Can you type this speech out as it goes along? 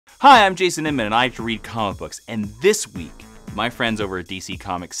Hi, I'm Jason Inman, and I like to read comic books. And this week, my friends over at DC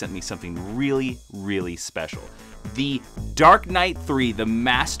Comics sent me something really, really special. The Dark Knight 3, The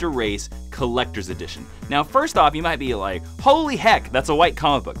Master Race Collector's Edition. Now, first off, you might be like, holy heck, that's a white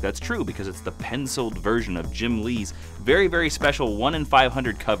comic book. That's true, because it's the penciled version of Jim Lee's very, very special 1 in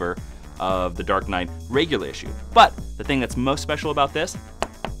 500 cover of the Dark Knight regular issue. But the thing that's most special about this,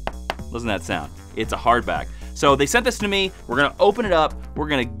 listen to that sound. It's a hardback. So they sent this to me. We're gonna open it up. We're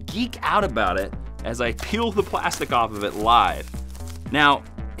gonna geek out about it as I peel the plastic off of it live. Now,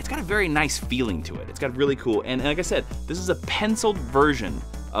 it's got a very nice feeling to it. It's got really cool, and like I said, this is a penciled version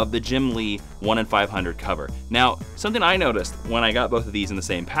of the Jim Lee 1 in 500 cover. Now, something I noticed when I got both of these in the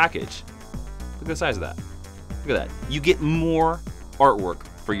same package, look at the size of that. Look at that. You get more artwork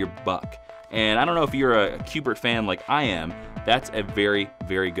for your buck. And I don't know if you're a Kubert fan like I am, that's a very,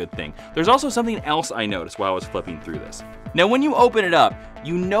 very good thing. There's also something else I noticed while I was flipping through this. Now, when you open it up,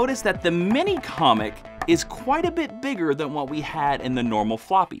 you notice that the mini comic is quite a bit bigger than what we had in the normal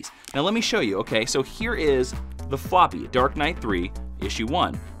floppies. Now, let me show you. Okay, so here is the floppy, Dark Knight 3, issue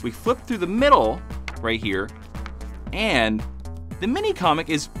 1. We flip through the middle right here, and the mini comic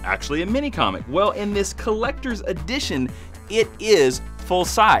is actually a mini comic. Well, in this collector's edition, it is full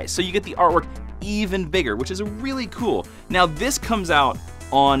size. So you get the artwork even bigger, which is really cool. Now, this comes out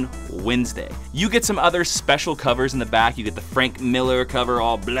on Wednesday. You get some other special covers in the back. You get the Frank Miller cover,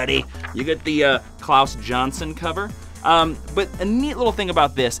 all bloody. You get the Klaus Johnson cover. But a neat little thing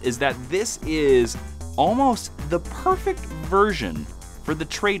about this is that this is almost the perfect version for the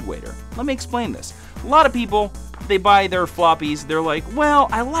trade waiter. Let me explain this. A lot of people, they buy their floppies. They're like, well,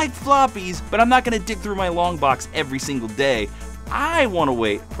 I like floppies, but I'm not gonna dig through my long box every single day. I wanna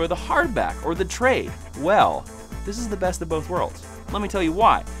wait for the hardback or the trade. Well, this is the best of both worlds. Let me tell you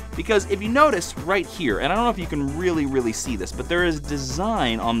why. Because if you notice right here, and I don't know if you can really see this, but there is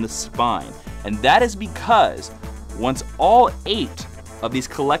design on the spine. And that is because once all 8 of these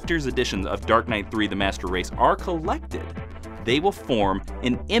collector's editions of Dark Knight 3, The Master Race are collected, they will form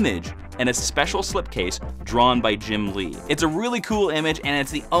an image and a special slipcase drawn by Jim Lee. It's a really cool image, and it's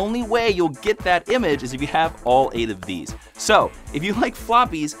the only way you'll get that image is if you have all 8 of these. So, if you like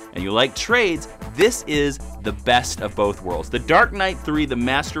floppies and you like trades, this is the best of both worlds. The Dark Knight 3, The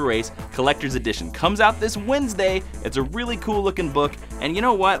Master Race Collector's Edition comes out this Wednesday. It's a really cool looking book, and you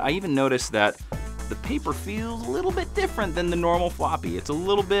know what? I even noticed that the paper feels a little bit different than the normal floppy. It's a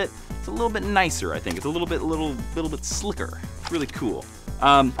little bit nicer, I think. It's a little bit slicker. It's really cool.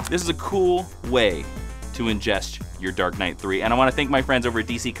 This is a cool way to ingest your Dark Knight 3, and I want to thank my friends over at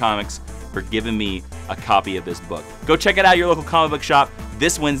DC Comics for giving me a copy of this book. Go check it out at your local comic book shop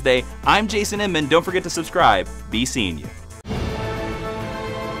this Wednesday. I'm Jason Inman. Don't forget to subscribe. Be seeing you.